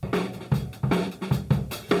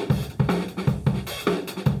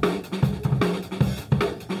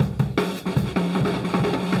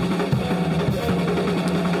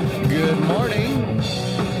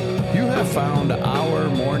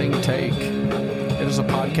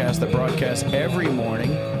podcast that broadcasts every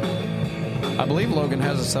morning. I believe Logan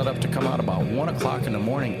has it set up to come out about 1 o'clock in the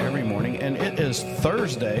morning every morning, and it is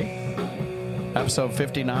Thursday, episode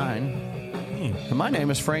 59. And my name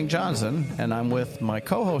is Frank Johnson, and I'm with my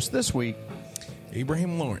co-host this week,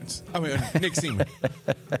 Abraham Lawrence. Nick Seaman.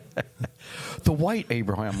 the white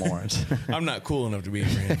Abraham Lawrence. I'm not cool enough to be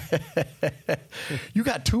Abraham. You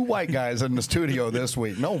got two white guys in the studio this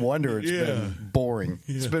week. No wonder it's been boring.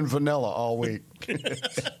 Yeah. It's been vanilla all week.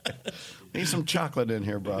 Need some chocolate in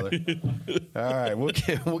here, brother. All right, we'll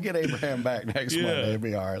get Abraham back next Monday. It'll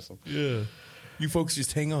be awesome. Yeah. You folks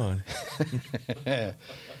just hang on.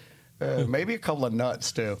 Maybe a couple of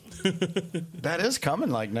nuts, too. That is coming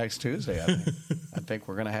like next Tuesday, I think. I think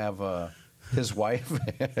we're going to have his wife.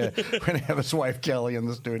 We're going to have his wife, Kelly, in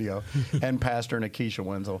the studio, and Pastor Nikisha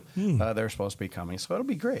Wenzel. They're supposed to be coming, so it'll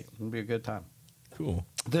be great. It'll be a good time. Cool.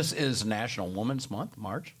 This is National Women's Month,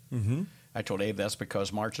 March. Mm-hmm. I told Abe that's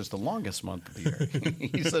because March is the longest month of the year.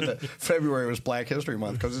 He said that February was Black History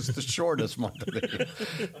Month because it's the shortest month of the year.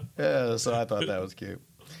 Yeah, so I thought that was cute.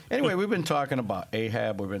 Anyway, we've been talking about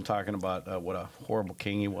Ahab. We've been talking about what a horrible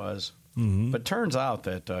king he was. Mm-hmm. But it turns out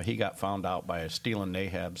that he got found out by stealing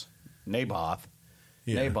Naboth's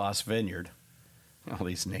vineyard. All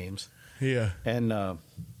these names. Yeah. And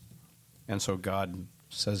so God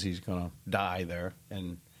says he's going to die there.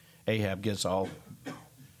 And Ahab gets all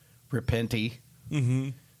repenty,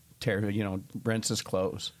 rents his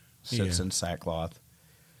clothes, sits in sackcloth.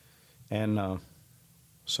 And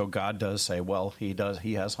so God does say, well, he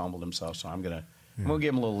has humbled himself, so I'm going to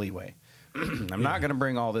give him a little leeway. I'm not going to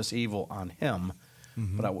bring all this evil on him,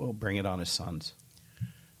 but I will bring it on his sons.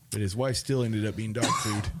 But his wife still ended up being dog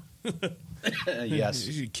food. Yes.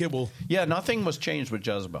 She kibble. Yeah, nothing was changed with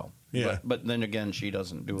Jezebel. Yeah. But then again, she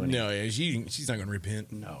doesn't do anything. No, she's not going to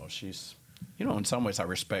repent. No, she's... in some ways I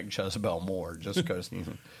respect Jezebel more just because...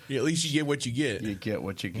 Yeah, at least you get what you get. You get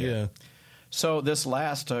what you get. Yeah. So this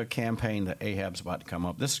last campaign that Ahab's about to come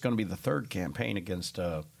up, this is going to be the third campaign against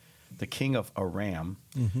the king of Aram.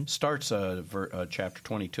 Starts chapter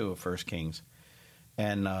 22 of 1 Kings.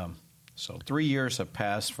 And so 3 years have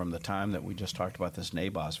passed from the time that we just talked about this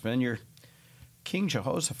Naboth's vineyard. King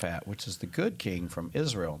Jehoshaphat, which is the good king from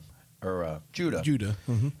Israel, or Judah,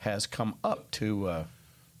 has come up to...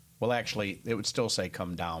 well, actually, it would still say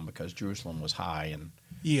come down because Jerusalem was high and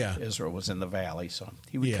Israel was in the valley. So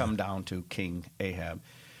he would come down to King Ahab.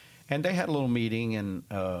 And they had a little meeting, and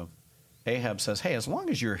Ahab says, hey, as long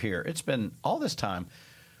as you're here, it's been all this time,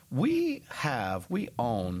 we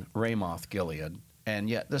own Ramoth Gilead, and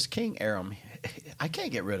yet this King Aram, I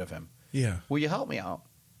can't get rid of him. Yeah. Will you help me out?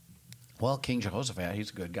 Well, King Jehoshaphat,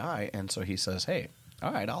 he's a good guy, and so he says, hey,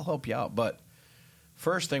 all right, I'll help you out, but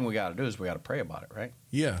first thing we got to do is we got to pray about it, right?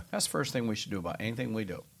 Yeah. That's the first thing we should do about anything we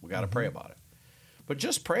do. We got to pray about it. But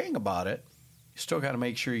just praying about it, you still got to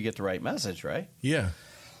make sure you get the right message, right? Yeah.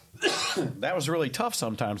 That was really tough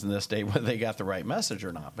sometimes in this day whether they got the right message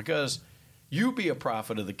or not, because you be a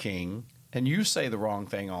prophet of the king and you say the wrong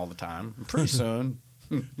thing all the time. And pretty soon,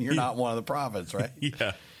 you're not one of the prophets, right?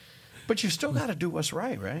 Yeah. But you still got to do what's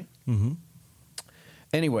right? Mm-hmm.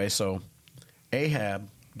 Anyway, so Ahab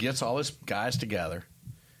gets all his guys together,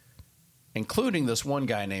 including this one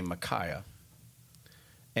guy named Micaiah,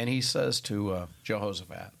 and he says to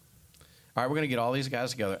Jehoshaphat, all right, we're going to get all these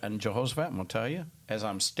guys together, and Jehoshaphat, I'm going to tell you, as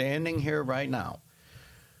I'm standing here right now,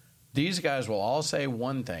 these guys will all say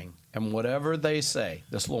one thing, and whatever they say,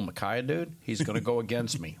 this little Micaiah dude, he's going to go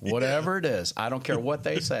against me. Whatever it is, I don't care what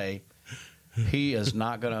they say, he is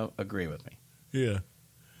not going to agree with me. Yeah.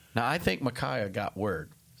 Now, I think Micaiah got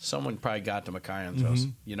word. Someone probably got to Micaiah and says,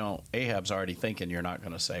 Ahab's already thinking you're not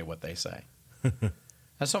going to say what they say. And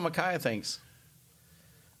so Micaiah thinks,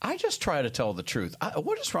 I just try to tell the truth.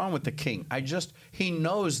 What is wrong with the king? He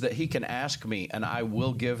knows that he can ask me and I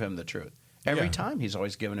will give him the truth. Every time he's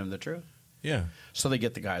always giving him the truth. Yeah. So they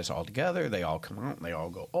get the guys all together. They all come out and they all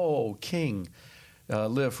go, oh, king,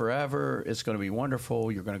 live forever. It's going to be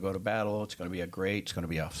wonderful. You're going to go to battle. It's going to be it's going to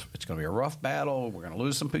be a rough battle. We're going to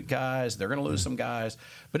lose some guys. They're going to lose some guys.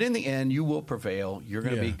 But in the end, you will prevail. You're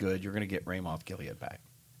going to be good. You're going to get Ramoth Gilead back.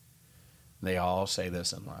 They all say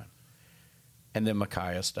this in line. And then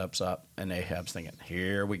Micaiah steps up, and Ahab's thinking,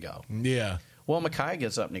 here we go. Yeah. Well, Micaiah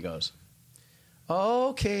gets up and he goes,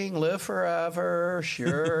 oh, king, live forever.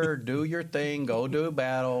 Sure, do your thing. Go do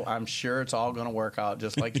battle. I'm sure it's all going to work out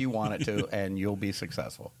just like you want it to, and you'll be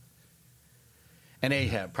successful. And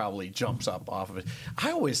Ahab probably jumps up off of it.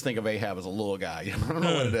 I always think of Ahab as a little guy. I don't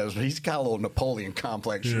know what it is, but he's got a little Napoleon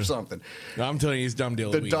complex or something. No, I'm telling you, he's Dom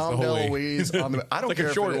DeLuise. The Dom DeLuise. I don't like care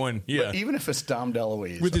a short one, yeah. But even if it's Dom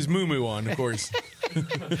DeLuise. With his moo-moo on, of course.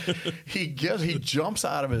 He jumps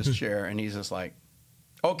out of his chair and he's just like,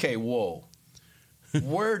 okay, whoa,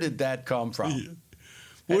 where did that come from?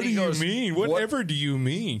 What do you mean? Whatever do you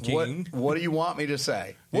mean, King? What do you want me to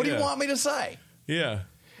say? What do you want me to say? Yeah.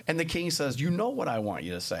 And the king says, you know what I want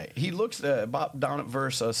you to say. He looks about down at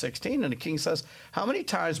verse 16, and the king says, how many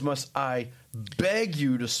times must I beg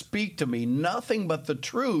you to speak to me nothing but the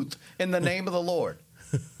truth in the name of the Lord?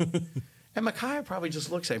 And Micaiah probably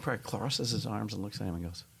just looks at him, probably crosses his arms and looks at him and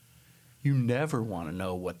goes, you never want to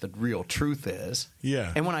know what the real truth is.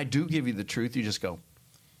 Yeah. And when I do give you the truth, you just go,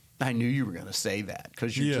 I knew you were going to say that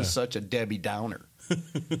because you're just such a Debbie Downer.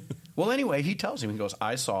 Well, anyway, he tells him, he goes,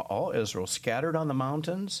 I saw all Israel scattered on the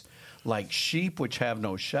mountains like sheep which have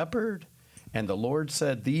no shepherd. And the Lord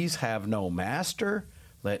said, these have no master.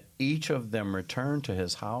 Let each of them return to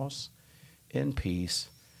his house in peace,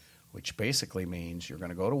 which basically means you're going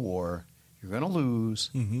to go to war, you're going to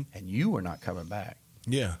lose, and you are not coming back.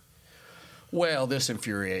 Yeah. Well, this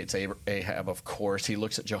infuriates Ahab, of course. He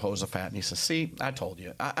looks at Jehoshaphat and he says, see, I told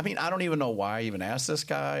you. I mean, I don't even know why I even asked this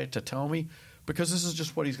guy to tell me, because this is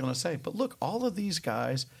just what he's going to say. But look, all of these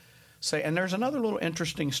guys say, and there's another little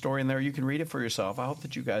interesting story in there. You can read it for yourself. I hope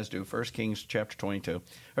that you guys do. 1 Kings chapter 22.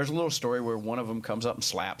 There's a little story where one of them comes up and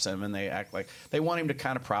slaps him, and they act like they want him to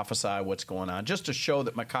kind of prophesy what's going on, just to show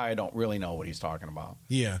that Micaiah don't really know what he's talking about.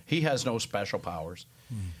 Yeah. He has no special powers.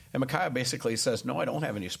 And Micaiah basically says, no, I don't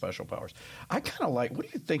have any special powers. I kind of like, what do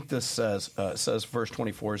you think this says? It says, verse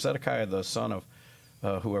 24, Zedekiah, the son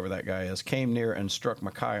of whoever that guy is, came near and struck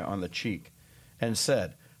Micaiah on the cheek and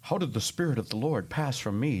said, how did the Spirit of the Lord pass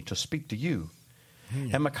from me to speak to you?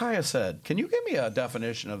 And Micaiah said, can you give me a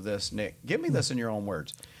definition of this, Nick? Give me this in your own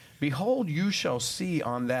words. Behold, you shall see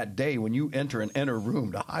on that day when you enter an inner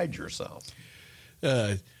room to hide yourself.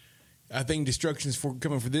 I think destruction's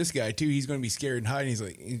coming for this guy too. He's going to be scared and hiding.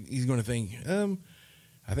 He's going to think,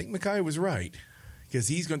 I think Micaiah was right, because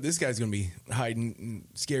this guy's going to be hiding and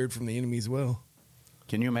scared from the enemy as well.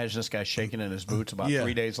 Can you imagine this guy shaking in his boots about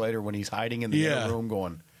 3 days later when he's hiding in the inner room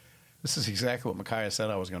going, this is exactly what Micaiah said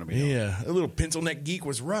I was going to be doing. Yeah, a little pencil neck geek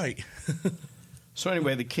was right. So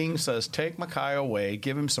anyway, the king says, take Micaiah away,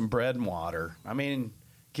 give him some bread and water. I mean,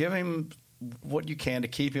 give him what you can to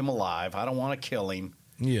keep him alive. I don't want to kill him.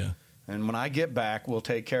 Yeah. And when I get back, we'll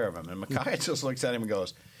take care of him. And Micaiah just looks at him and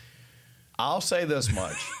goes, I'll say this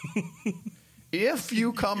much. If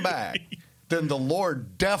you come back, then the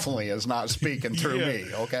Lord definitely is not speaking through me,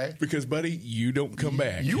 okay? Because, buddy, you don't come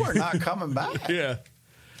back. You are not coming back. Yeah.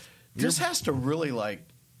 This has to really,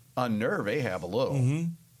 unnerve Ahab a little.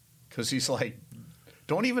 Because he's like,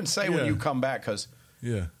 don't even say when you come back, because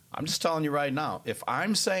I'm just telling you right now, if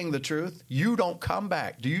I'm saying the truth, you don't come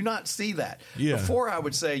back. Do you not see that? Yeah. Before I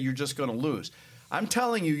would say you're just going to lose. I'm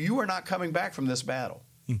telling you, you are not coming back from this battle.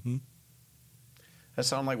 That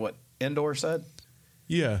sound like what Endor said?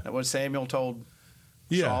 Yeah. That what Samuel told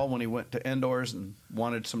Saul when he went to Endor's and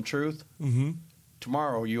wanted some truth?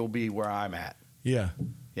 Tomorrow you'll be where I'm at. Yeah.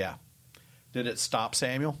 Yeah. Did it stop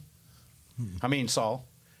Samuel? I mean Saul.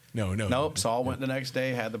 No. Nope. Saul went the next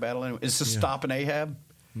day, had the battle anyway. Is this stopping Ahab?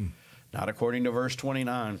 Not according to verse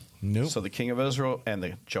 29. Nope. So the king of Israel and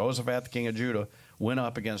the Jehoshaphat, the king of Judah, went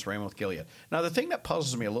up against Ramoth Gilead. Now, the thing that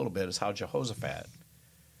puzzles me a little bit is how Jehoshaphat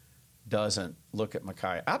doesn't look at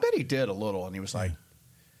Micaiah. I bet he did a little, and he was like,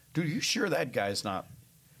 dude, you sure that guy's not,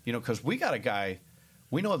 because we got a guy,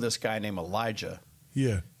 we know this guy named Elijah.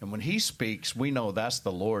 Yeah. And when he speaks, we know that's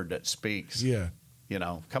the Lord that speaks. Yeah.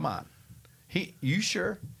 Come on. You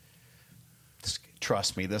sure?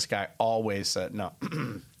 Trust me, this guy always said no.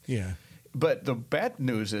 Yeah. But the bad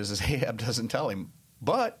news is Ahab doesn't tell him.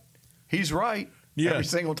 But he's right. Yeah. Every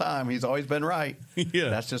single time. He's always been right. Yeah.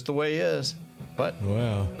 That's just the way he is. But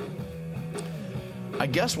Wow. I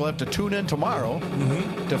guess we'll have to tune in tomorrow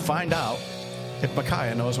to find out if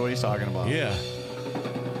Micaiah knows what he's talking about. Yeah.